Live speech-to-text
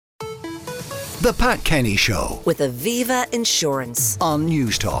The Pat Kenny Show with Aviva Insurance on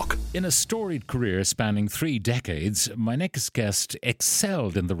News Talk. In a storied career spanning 3 decades, my next guest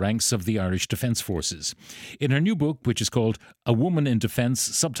excelled in the ranks of the Irish Defence Forces. In her new book, which is called A Woman in Defence,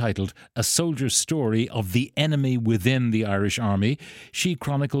 subtitled A Soldier's Story of the Enemy Within the Irish Army, she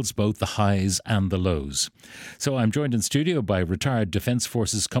chronicles both the highs and the lows. So I'm joined in studio by retired Defence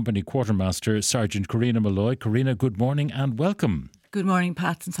Forces Company Quartermaster Sergeant Karina Molloy. Karina, good morning and welcome. Good morning,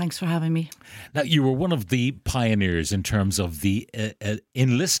 Pat, and thanks for having me. Now, you were one of the pioneers in terms of the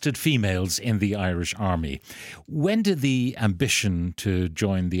enlisted females in the Irish Army. When did the ambition to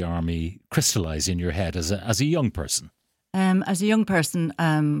join the Army crystallise in your head as a young person? As a young person,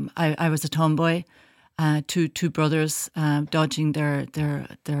 I was a tomboy, two brothers dodging their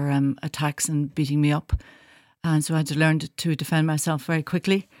attacks and beating me up. And so I had to learn to defend myself very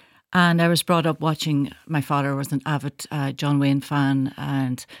quickly. And I was brought up watching, my father was an avid John Wayne fan,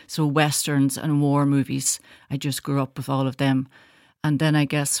 and so westerns and war movies. I just grew up with all of them. And then I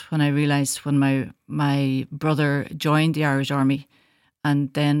guess when I realised when my brother joined the Irish Army,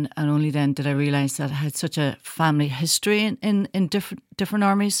 and only then did I realise that I had such a family history in different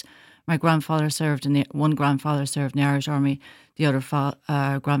armies. My grandfather served one grandfather served in the Irish Army, the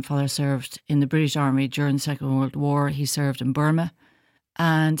other grandfather served in the British Army during the Second World War. He served in Burma.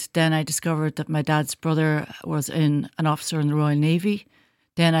 And then I discovered that my dad's brother was an officer in the Royal Navy.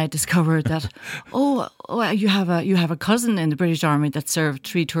 Then I discovered that, you have a cousin in the British Army that served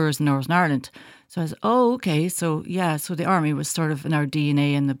 3 tours in Northern Ireland. So I was, okay. So the Army was sort of in our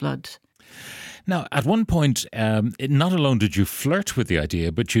DNA and the blood. Now, at one point, not alone did you flirt with the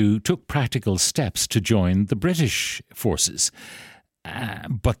idea, but you took practical steps to join the British forces.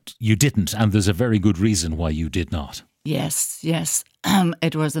 But you didn't, and there's a very good reason why you did not. Yes.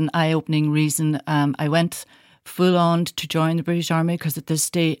 It was an eye-opening reason. I went full on to join the British Army because at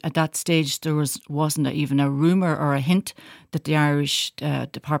that stage there wasn't even a rumour or a hint that the Irish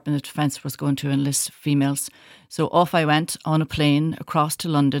Department of Defence was going to enlist females. So off I went on a plane across to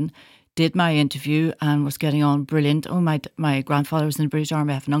London, did my interview and was getting on brilliant. My grandfather was in the British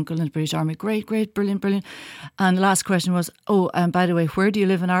Army. I have an uncle in the British Army. Great, brilliant. And the last question was, by the way, where do you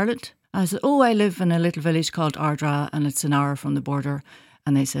live in Ireland? I said, I live in a little village called Ardra and it's an hour from the border.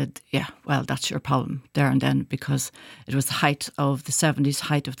 And they said, yeah, well, that's your problem there and then, because it was the height of the 70s,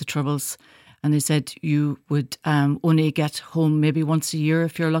 height of the Troubles. And they said you would only get home maybe once a year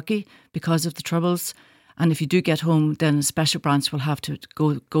if you're lucky because of the Troubles. And if you do get home, then a special branch will have to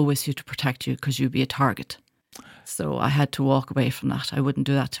go with you to protect you because you'll be a target. So I had to walk away from that. I wouldn't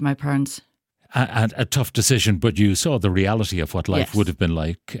do that to my parents. A tough decision, but you saw the reality of what life would have been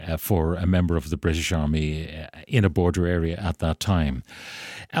like for a member of the British Army in a border area at that time.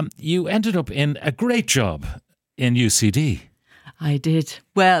 You ended up in a great job in UCD. I did.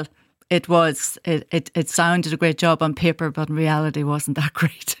 Well, it sounded a great job on paper, but in reality wasn't that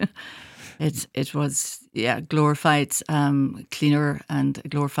great. It was, glorified cleaner and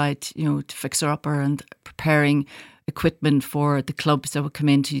glorified, fixer-upper and preparing equipment for the clubs that would come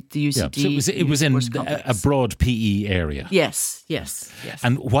into the UCD. So it was in a broad PE area. Yes.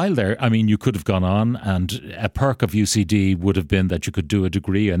 And while there, you could have gone on, and a perk of UCD would have been that you could do a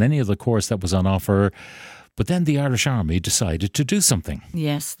degree on any other course that was on offer. But then the Irish Army decided to do something.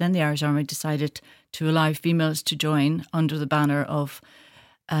 Yes, then the Irish Army decided to allow females to join under the banner of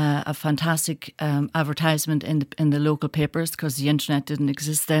a fantastic advertisement in the local papers, because the internet didn't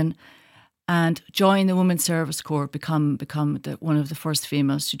exist then. And join the Women's Service Corps, become one of the first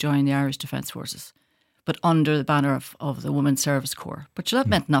females to join the Irish Defence Forces, but under the banner of the Women's Service Corps. But that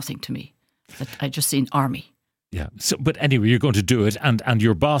meant nothing to me. I just seen army. Yeah. So, but anyway, you're going to do it, and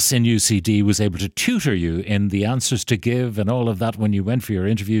your boss in UCD was able to tutor you in the answers to give and all of that when you went for your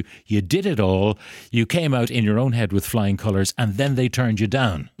interview. You did it all. You came out in your own head with flying colours, and then they turned you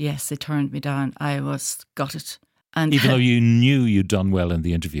down. Yes, they turned me down. I was gutted. And even though you knew you'd done well in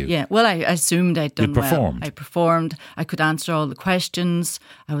the interview. Yeah, well, I assumed I'd done well. You performed. I performed. I could answer all the questions.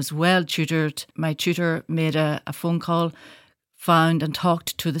 I was well tutored. My tutor made a phone call, found and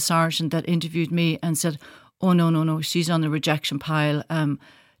talked to the sergeant that interviewed me and said, no, she's on the rejection pile.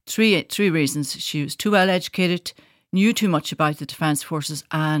 3 reasons. She was too well educated, knew too much about the Defence Forces,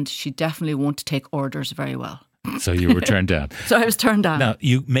 and she definitely won't take orders very well. So you were turned down. So I was turned down. Now,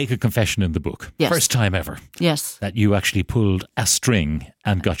 you make a confession in the book. Yes. First time ever. Yes. That you actually pulled a string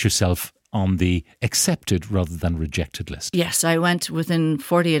and got yourself on the accepted rather than rejected list. Yes, I went within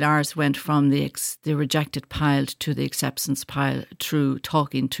 48 hours, went from the rejected pile to the acceptance pile through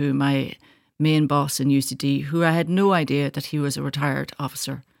talking to my main boss in UCD, who I had no idea that he was a retired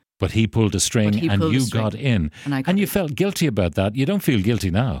officer. But he pulled a string and you got in. And you felt guilty about that. You don't feel guilty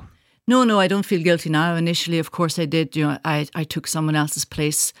now. No, I don't feel guilty now. Initially, of course, I did. I took someone else's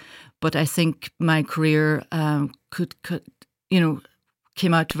place, but I think my career could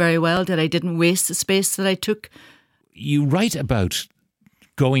came out very well. That I didn't waste the space that I took. You write about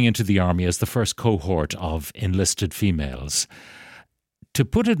going into the army as the first cohort of enlisted females. To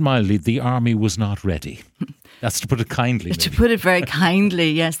put it mildly, the army was not ready. That's to put it kindly. Maybe. To put it very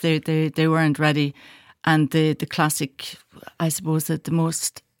kindly, yes, they weren't ready. And the classic, I suppose, that the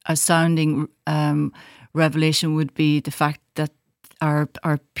most astounding revelation would be the fact that our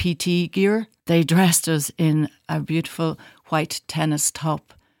PT gear, they dressed us in a beautiful white tennis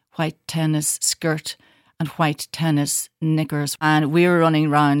top, white tennis skirt, and white tennis knickers. And we were running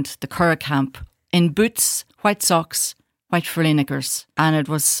around the Curragh camp in boots, white socks, white frilly knickers. And it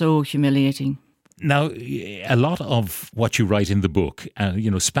was so humiliating. Now, a lot of what you write in the book,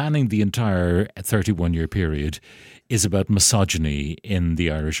 spanning the entire 31-year period, is about misogyny in the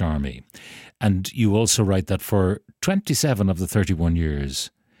Irish Army. And you also write that for 27 of the 31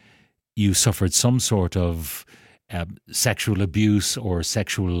 years, you suffered some sort of sexual abuse or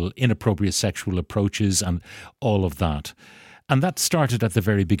inappropriate sexual approaches and all of that. And that started at the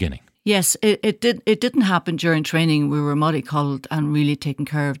very beginning. Yes, it did. It didn't happen during training. We were mollycoddled and really taken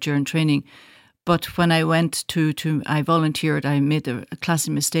care of during training. But when I went I volunteered. I made a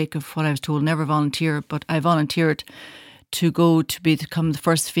classic mistake of what I was told, never volunteer. But I volunteered to go to become the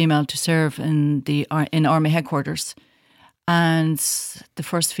first female to serve in Army headquarters. And the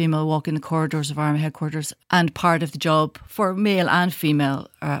first female walk in the corridors of Army headquarters, and part of the job for male and female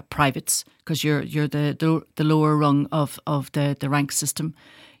privates, because you're the lower rung of the rank system.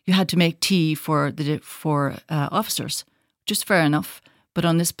 You had to make tea for officers, just fair enough. But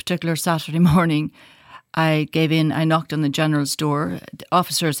on this particular Saturday morning, I knocked on the general's door. The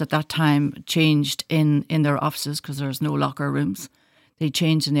officers at that time changed in their offices because there was no locker rooms. They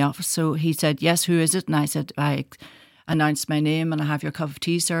changed in the office. So he said, "Yes, who is it?" And I said, I announced my name, and I have your cup of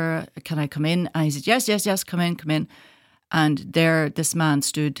tea, sir. Can I come in? And he said, yes, come in. And there, this man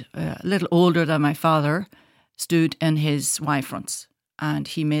stood, a little older than my father, stood in his Y-fronts. And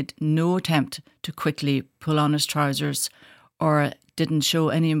he made no attempt to quickly pull on his trousers or didn't show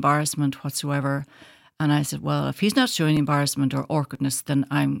any embarrassment whatsoever. And I said, well, if he's not showing embarrassment or awkwardness, then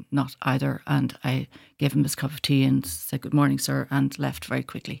I'm not either. And I gave him this cup of tea and said, "Good morning, sir," and left very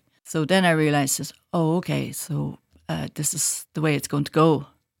quickly. So then I realised, okay, so this is the way it's going to go.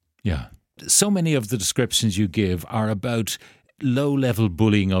 Yeah. So many of the descriptions you give are about low-level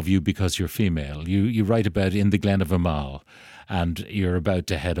bullying of you because you're female. You write about in the Glen of Amal, and you're about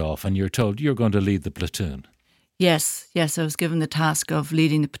to head off, and you're told you're going to lead the platoon. Yes, I was given the task of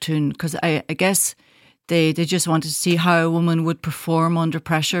leading the platoon because I guess they just wanted to see how a woman would perform under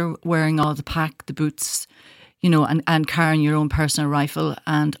pressure, wearing all the pack, the boots, and carrying your own personal rifle,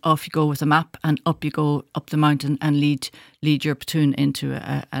 and off you go with a map, and up you go up the mountain and lead your platoon into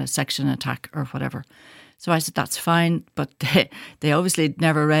a section attack or whatever. So I said, that's fine, but they obviously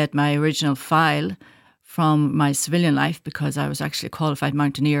never read my original file from my civilian life because I was actually a qualified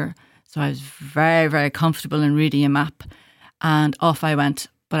mountaineer. So I was very, very comfortable in reading a map, and off I went.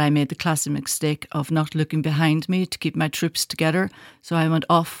 But I made the classic mistake of not looking behind me to keep my troops together. So I went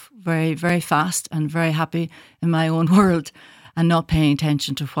off very, very fast and very happy in my own world and not paying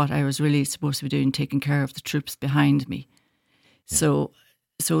attention to what I was really supposed to be doing, taking care of the troops behind me. Yeah. So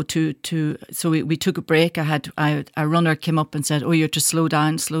we took a break. A runner came up and said, "Oh, you're to slow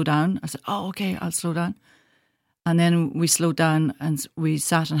down. I said, "Oh, okay, I'll slow down." And then we slowed down and we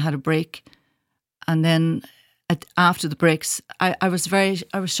sat and had a break. And then after the breaks, I was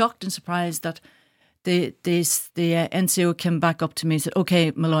shocked and surprised that the NCO came back up to me and said,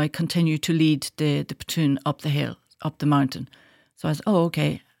 "Okay, Molloy, continue to lead the platoon up the hill, up the mountain." So I said, "Oh,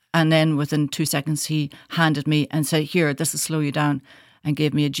 okay." And then within 2 seconds, he handed me and said, "Here, this will slow you down," and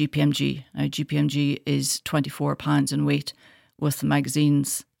gave me a GPMG. Now, GPMG is 24 pounds in weight with the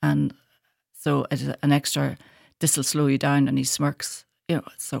magazines. And so it's an extra, "This will slow you down." And he smirks,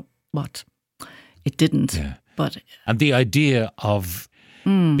 so what? It didn't. Yeah. And the idea of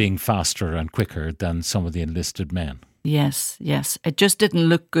being faster and quicker than some of the enlisted men. Yes. It just didn't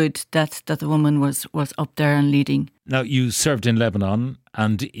look good that the woman was up there and leading. Now, you served in Lebanon,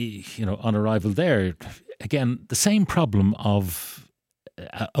 and on arrival there, again, the same problem of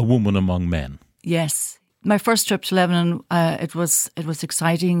a woman among men. Yes. My first trip to Lebanon, it was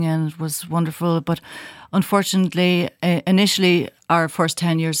exciting and it was wonderful, but unfortunately, initially, our first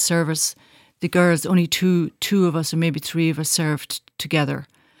 10 years service, the girls, only two of us or maybe three of us served together.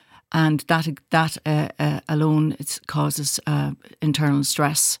 And that alone, it causes internal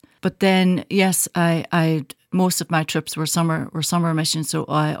stress. But then, yes, I most of my trips were summer missions, so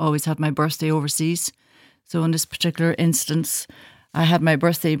I always had my birthday overseas. So in this particular instance, I had my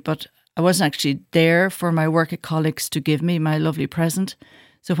birthday, but I wasn't actually there for my work colleagues to give me my lovely present.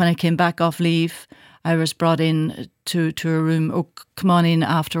 So when I came back off leave, I was brought in to a room. Oh, come on in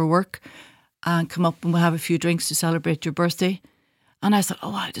after work and come up and we'll have a few drinks to celebrate your birthday. And I thought, oh,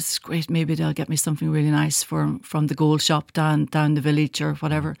 wow, this is great. Maybe they'll get me something really nice from the gold shop down the village or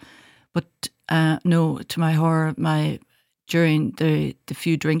whatever. But no, to my horror, during the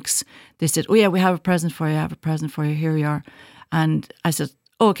few drinks, they said, oh yeah, we have a present for you. I have a present for you. Here you are. And I said,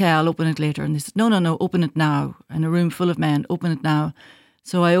 okay, I'll open it later. And they said, no, open it now. In a room full of men, open it now.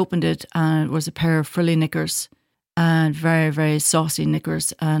 So I opened it and it was a pair of frilly knickers and very, very saucy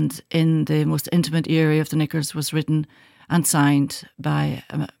knickers. And in the most intimate area of the knickers was written and signed by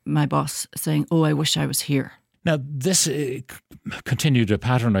my boss saying, oh, I wish I was here. Now, this continued a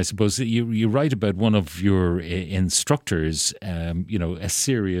pattern, I suppose. You write about one of your instructors, a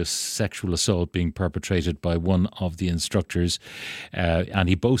serious sexual assault being perpetrated by one of the instructors, and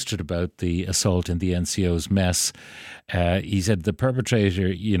he boasted about the assault in the NCO's mess. He said the perpetrator,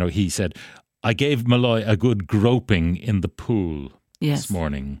 he said, I gave Molloy a good groping in the pool this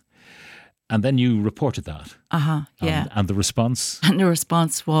morning. And then you reported that. Yeah. And the response? And the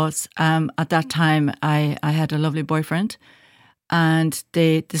response was, at that time, I had a lovely boyfriend. And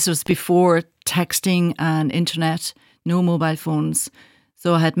this was before texting and internet, no mobile phones.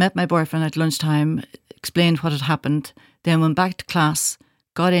 So I had met my boyfriend at lunchtime, explained what had happened, then went back to class,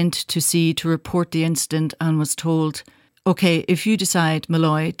 got in to report the incident and was told, okay, if you decide,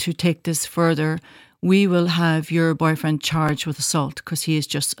 Molloy, to take this further, we will have your boyfriend charged with assault because he has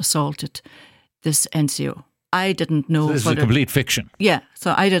just assaulted this NCO. I didn't know. So this is a complete fiction. Yeah,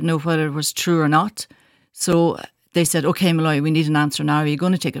 so I didn't know whether it was true or not. So they said, okay, Molloy, we need an answer now. Are you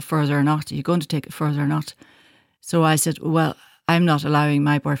going to take it further or not? Are you going to take it further or not? So I said, well, I'm not allowing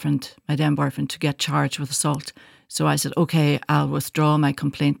my then boyfriend, to get charged with assault. So I said, okay, I'll withdraw my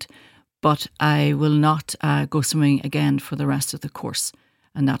complaint, but I will not go swimming again for the rest of the course.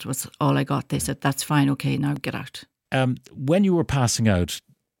 And that was all I got. They said, that's fine, okay, now get out. When you were passing out,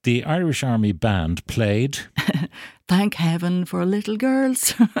 the Irish Army band played... Thank heaven for little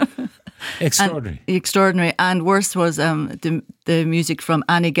girls. Extraordinary. Extraordinary. And worse was the music from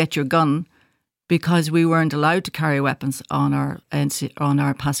Annie Get Your Gun, because we weren't allowed to carry weapons on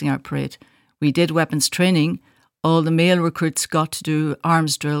our passing out parade. We did weapons training. All the male recruits got to do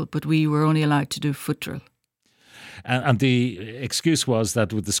arms drill, but we were only allowed to do foot drill. And the excuse was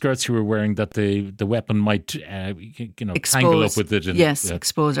that with the skirts you were wearing, that the weapon might, tangle up with it. And,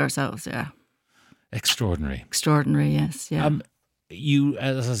 expose ourselves, yeah. Extraordinary. Extraordinary, yes, yeah. You,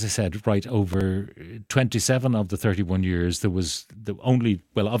 as I said, right, over 27 of the 31 years, there was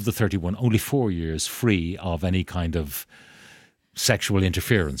of the 31, only 4 years free of any kind of sexual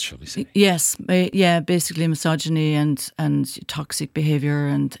interference, shall we say? Yes, basically misogyny and toxic behaviour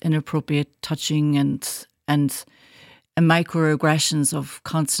and inappropriate touching and microaggressions of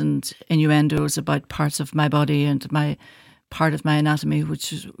constant innuendos about parts of my body and my part of my anatomy,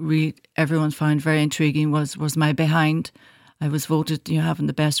 which everyone found very intriguing, was my behind. I was voted, having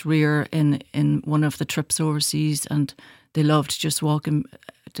the best rear in one of the trips overseas, and they loved just walking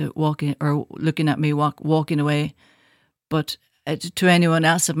or looking at me walking away. But to anyone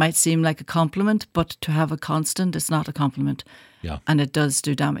else, it might seem like a compliment, but to have a constant, it's not a compliment. Yeah, and it does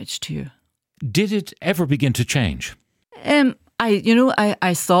do damage to you. Did it ever begin to change?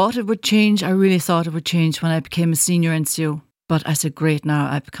 I thought it would change. I really thought it would change when I became a senior NCO. But I said, great, now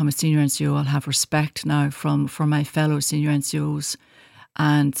I've become a senior NCO. I'll have respect now from my fellow senior NCOs,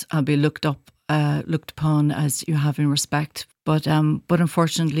 and I'll be looked upon as you having respect. But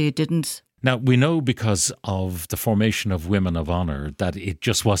unfortunately, it didn't. Now, we know because of the formation of Women of Honour that it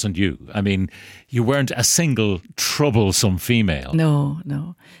just wasn't you. I mean, you weren't a single troublesome female.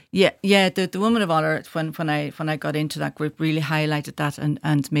 No. Yeah. The Women of Honour, when I got into that group, really highlighted that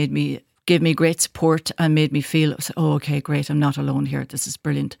and gave me great support and made me feel, oh, okay, great, I'm not alone here. This is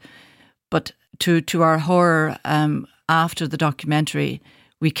brilliant. But to our horror, after the documentary,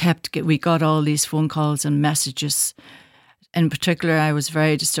 we got all these phone calls and messages. In particular, I was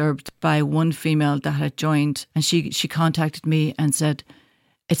very disturbed by one female that had joined, and she contacted me and said,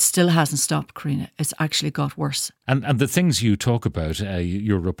 it still hasn't stopped, Karina. It's actually got worse. And the things you talk about,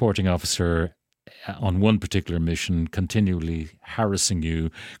 your reporting officer on one particular mission continually harassing you,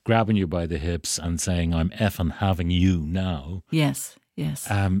 grabbing you by the hips and saying, I'm effing having you now. Yes.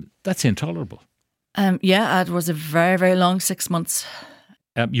 That's intolerable. It was a very, very long 6 months.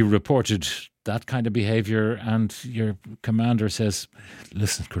 You reported that kind of behaviour and your commander says,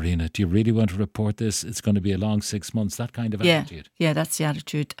 listen, Karina, do you really want to report this? It's going to be a long 6 months, that kind of attitude. Yeah, that's the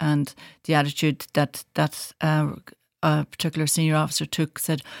attitude. And the attitude that a particular senior officer took,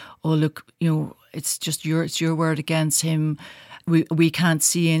 said, oh, look, it's your word against him. We can't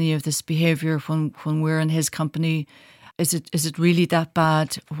see any of this behaviour when we're in his company. Is it really that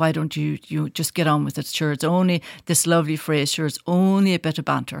bad? Why don't you just get on with it? Sure, it's only this lovely phrase, sure, it's only a bit of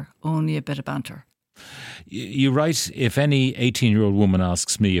banter, You write, if any 18-year-old woman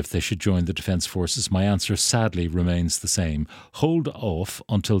asks me if they should join the Defence Forces, my answer sadly remains the same. Hold off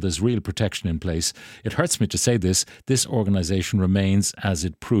until there's real protection in place. It hurts me to say this organisation remains, as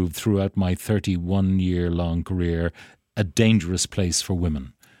it proved throughout my 31-year-long career, a dangerous place for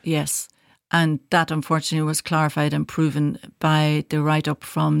women. Yes. And that, unfortunately, was clarified and proven by the write-up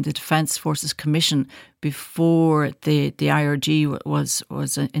from the Defence Forces Commission before the IRG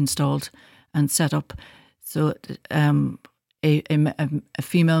was installed and set up. So a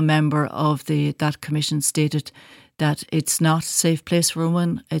female member of that commission stated that it's not a safe place for a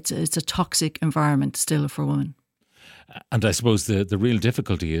woman. It's a toxic environment still for women. And I suppose the real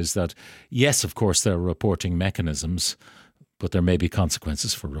difficulty is that, yes, of course, there are reporting mechanisms, but there may be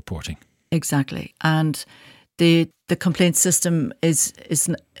consequences for reporting. Exactly. And the complaint system is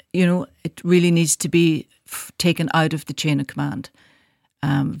it really needs to be taken out of the chain of command.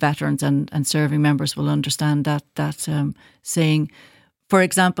 Veterans and serving members will understand that saying. For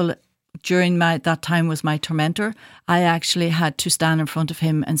example, during that time was my tormentor, I actually had to stand in front of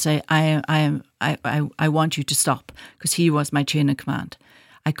him and say, I want you to stop, because he was my chain of command.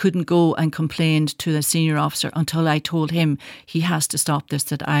 I couldn't go and complain to the senior officer until I told him he has to stop this,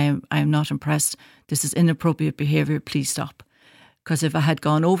 that I am not impressed. This is inappropriate behaviour. Please stop. Because if I had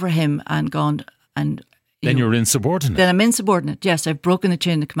gone over him and gone and... Then you're insubordinate. Then I'm insubordinate. Yes, I've broken the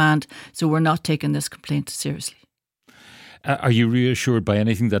chain of command, so we're not taking this complaint seriously. Are you reassured by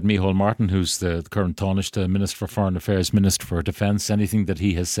anything that Micheál Martin, who's the current Taoiseach, Minister for Foreign Affairs, Minister for Defence, anything that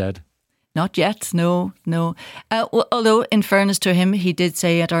he has said? Not yet, no. Although, in fairness to him, he did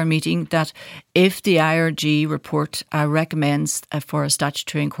say at our meeting that if the IRG report recommends for a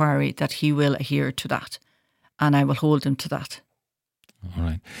statutory inquiry, that he will adhere to that. And I will hold him to that. All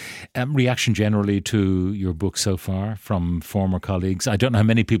right. Reaction generally to your book so far from former colleagues? I don't know how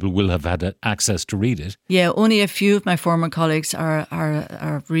many people will have had access to read it. Yeah, only a few of my former colleagues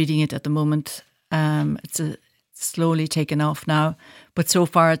are reading it at the moment. It's slowly taken off now, but so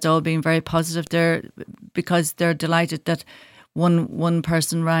far it's all been very positive there, because they're delighted that one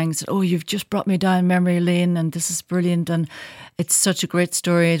person rang and said, oh, you've just brought me down memory lane and this is brilliant and it's such a great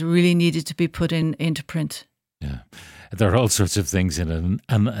story. It really needed to be put into print. Yeah. There are all sorts of things in it,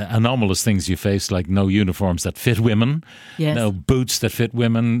 and anomalous things you face, like no uniforms that fit women, yes. No boots that fit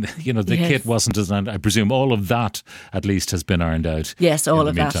women. The yes. kit wasn't designed. I presume all of that at least has been ironed out. Yes, all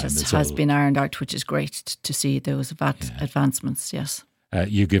of that has been ironed out, which is great to see those advancements, yes.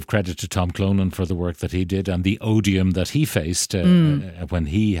 You give credit to Tom Clonan for the work that he did and the odium that he faced when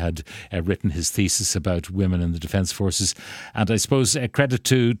he had written his thesis about women in the Defence Forces. And I suppose credit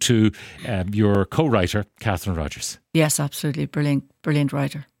to your co-writer, Catherine Rogers. Yes, absolutely. Brilliant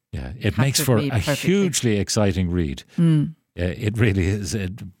writer. Yeah, it makes for a hugely exciting read. It really is a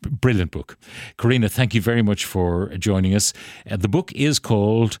brilliant book. Karina, thank you very much for joining us. The book is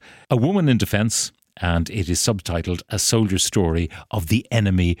called A Woman in Defence, and it is subtitled A Soldier's Story of the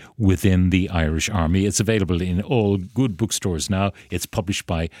Enemy Within the Irish Army. It's available in all good bookstores now. It's published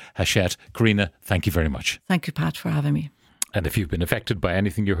by Hachette. Karina, thank you very much. Thank you, Pat, for having me. And if you've been affected by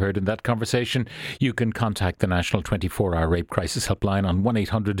anything you heard in that conversation, you can contact the National 24-Hour Rape Crisis Helpline on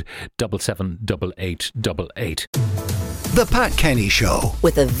 1-800 77 8888. The Pat Kenny Show.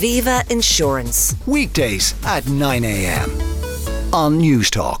 With Aviva Insurance. Weekdays at 9 a.m. on News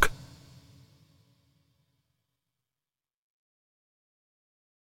Talk.